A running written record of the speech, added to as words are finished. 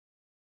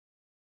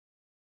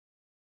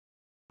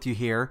you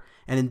here,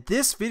 and in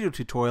this video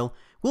tutorial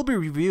we'll be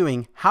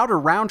reviewing how to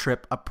round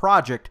trip a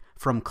project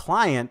from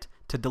client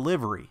to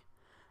delivery.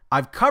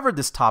 I've covered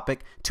this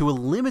topic to a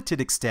limited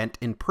extent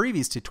in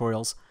previous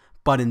tutorials,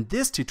 but in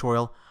this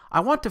tutorial I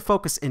want to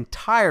focus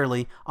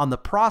entirely on the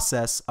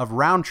process of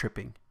round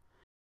tripping.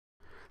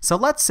 So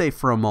let's say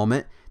for a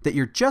moment that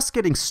you're just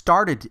getting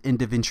started in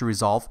Davinci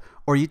Resolve,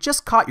 or you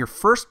just caught your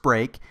first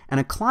break and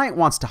a client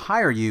wants to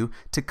hire you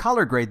to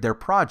color grade their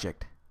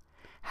project.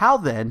 How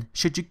then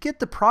should you get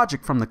the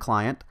project from the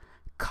client,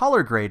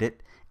 color grade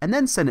it, and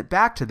then send it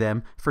back to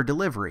them for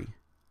delivery?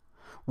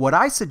 What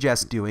I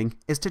suggest doing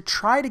is to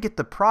try to get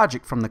the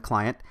project from the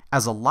client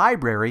as a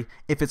library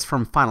if it's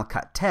from Final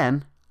Cut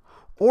 10,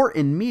 or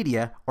in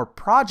media or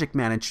project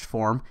managed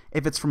form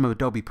if it's from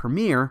Adobe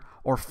Premiere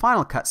or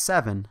Final Cut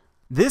 7.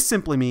 This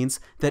simply means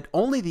that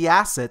only the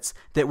assets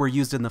that were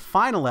used in the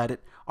final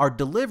edit are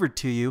delivered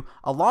to you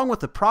along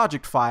with the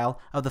project file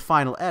of the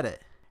final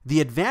edit.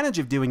 The advantage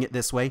of doing it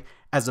this way,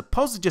 as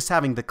opposed to just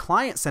having the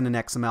client send an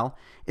XML,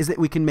 is that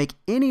we can make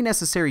any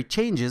necessary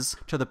changes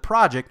to the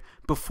project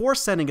before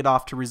sending it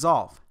off to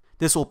Resolve.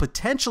 This will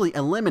potentially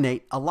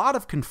eliminate a lot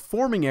of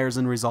conforming errors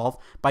in Resolve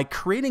by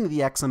creating the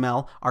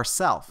XML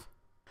ourselves.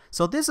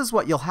 So this is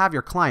what you'll have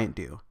your client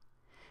do.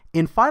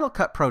 In Final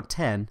Cut Pro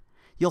 10,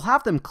 you'll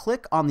have them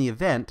click on the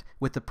event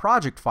with the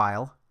project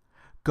file,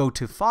 go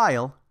to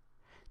File,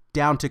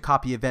 down to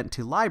Copy Event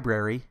to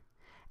Library,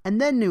 and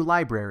then New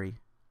Library.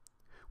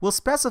 We'll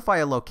specify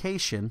a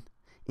location,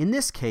 in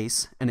this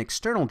case an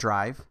external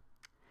drive,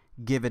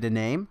 give it a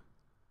name,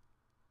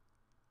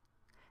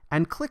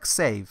 and click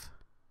Save.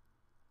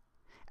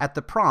 At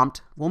the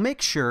prompt, we'll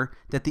make sure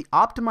that the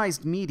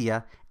Optimized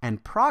Media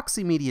and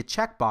Proxy Media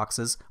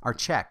checkboxes are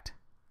checked.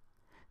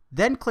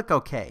 Then click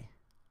OK.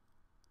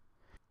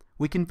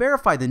 We can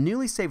verify the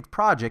newly saved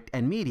project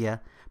and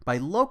media by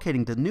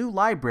locating the new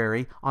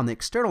library on the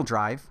external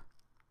drive,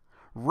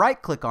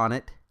 right-click on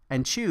it,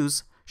 and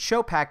choose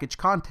Show Package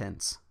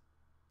Contents.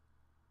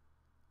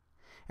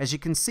 As you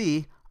can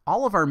see,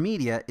 all of our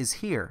media is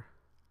here.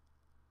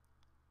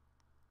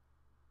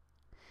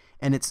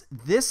 And it's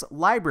this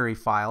library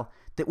file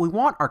that we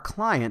want our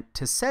client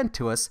to send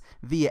to us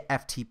via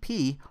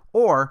FTP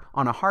or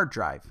on a hard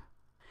drive.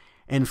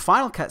 In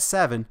Final Cut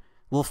 7,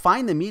 we'll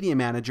find the Media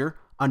Manager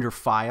under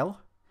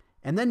File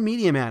and then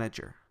Media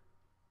Manager.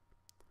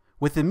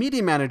 With the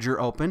Media Manager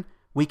open,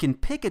 we can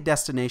pick a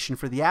destination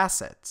for the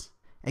assets.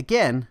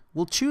 Again,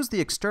 we'll choose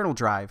the external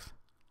drive,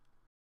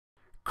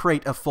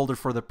 create a folder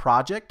for the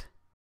project,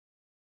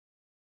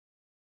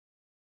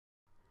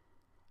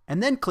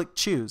 and then click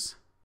Choose.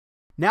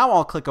 Now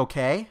I'll click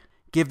OK,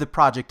 give the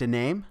project a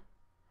name,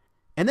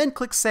 and then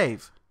click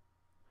Save.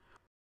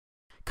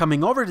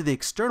 Coming over to the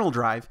external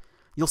drive,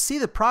 you'll see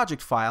the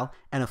project file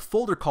and a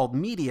folder called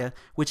Media,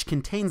 which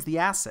contains the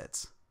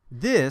assets.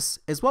 This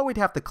is what we'd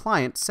have the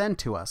client send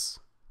to us.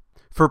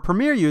 For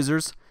Premiere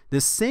users,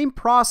 this same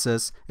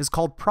process is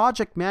called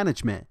Project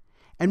Management,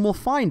 and we'll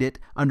find it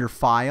under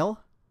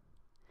File,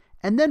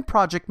 and then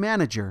Project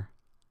Manager.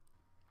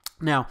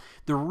 Now,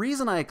 the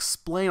reason I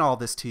explain all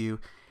this to you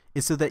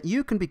is so that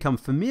you can become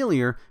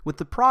familiar with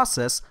the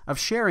process of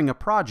sharing a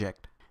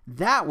project.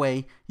 That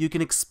way, you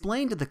can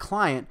explain to the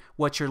client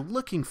what you're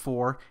looking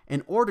for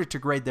in order to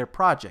grade their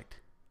project.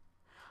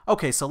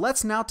 Okay, so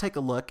let's now take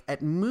a look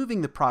at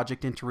moving the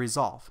project into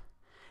Resolve.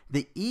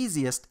 The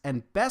easiest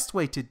and best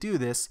way to do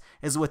this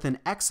is with an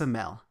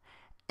XML.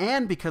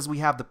 And because we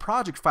have the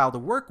project file to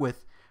work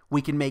with,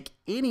 we can make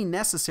any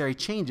necessary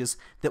changes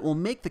that will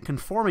make the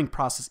conforming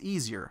process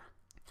easier.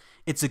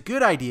 It's a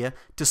good idea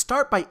to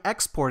start by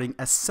exporting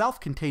a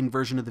self-contained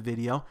version of the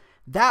video.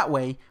 That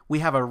way, we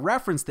have a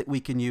reference that we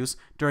can use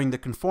during the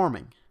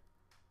conforming.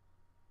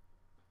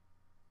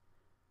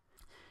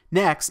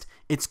 Next,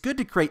 it's good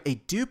to create a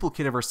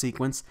duplicate of our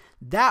sequence.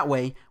 That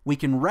way, we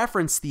can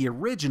reference the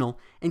original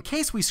in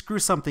case we screw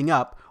something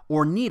up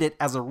or need it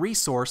as a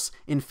resource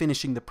in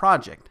finishing the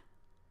project.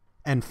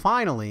 And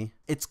finally,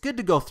 it's good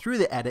to go through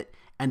the edit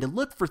and to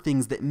look for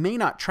things that may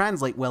not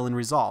translate well in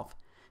Resolve.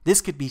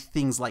 This could be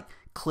things like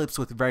clips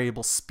with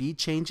variable speed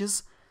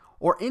changes,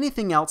 or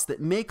anything else that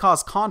may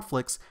cause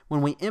conflicts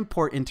when we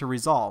import into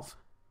Resolve.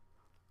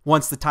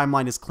 Once the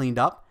timeline is cleaned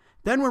up,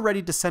 then we're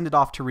ready to send it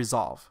off to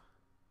Resolve.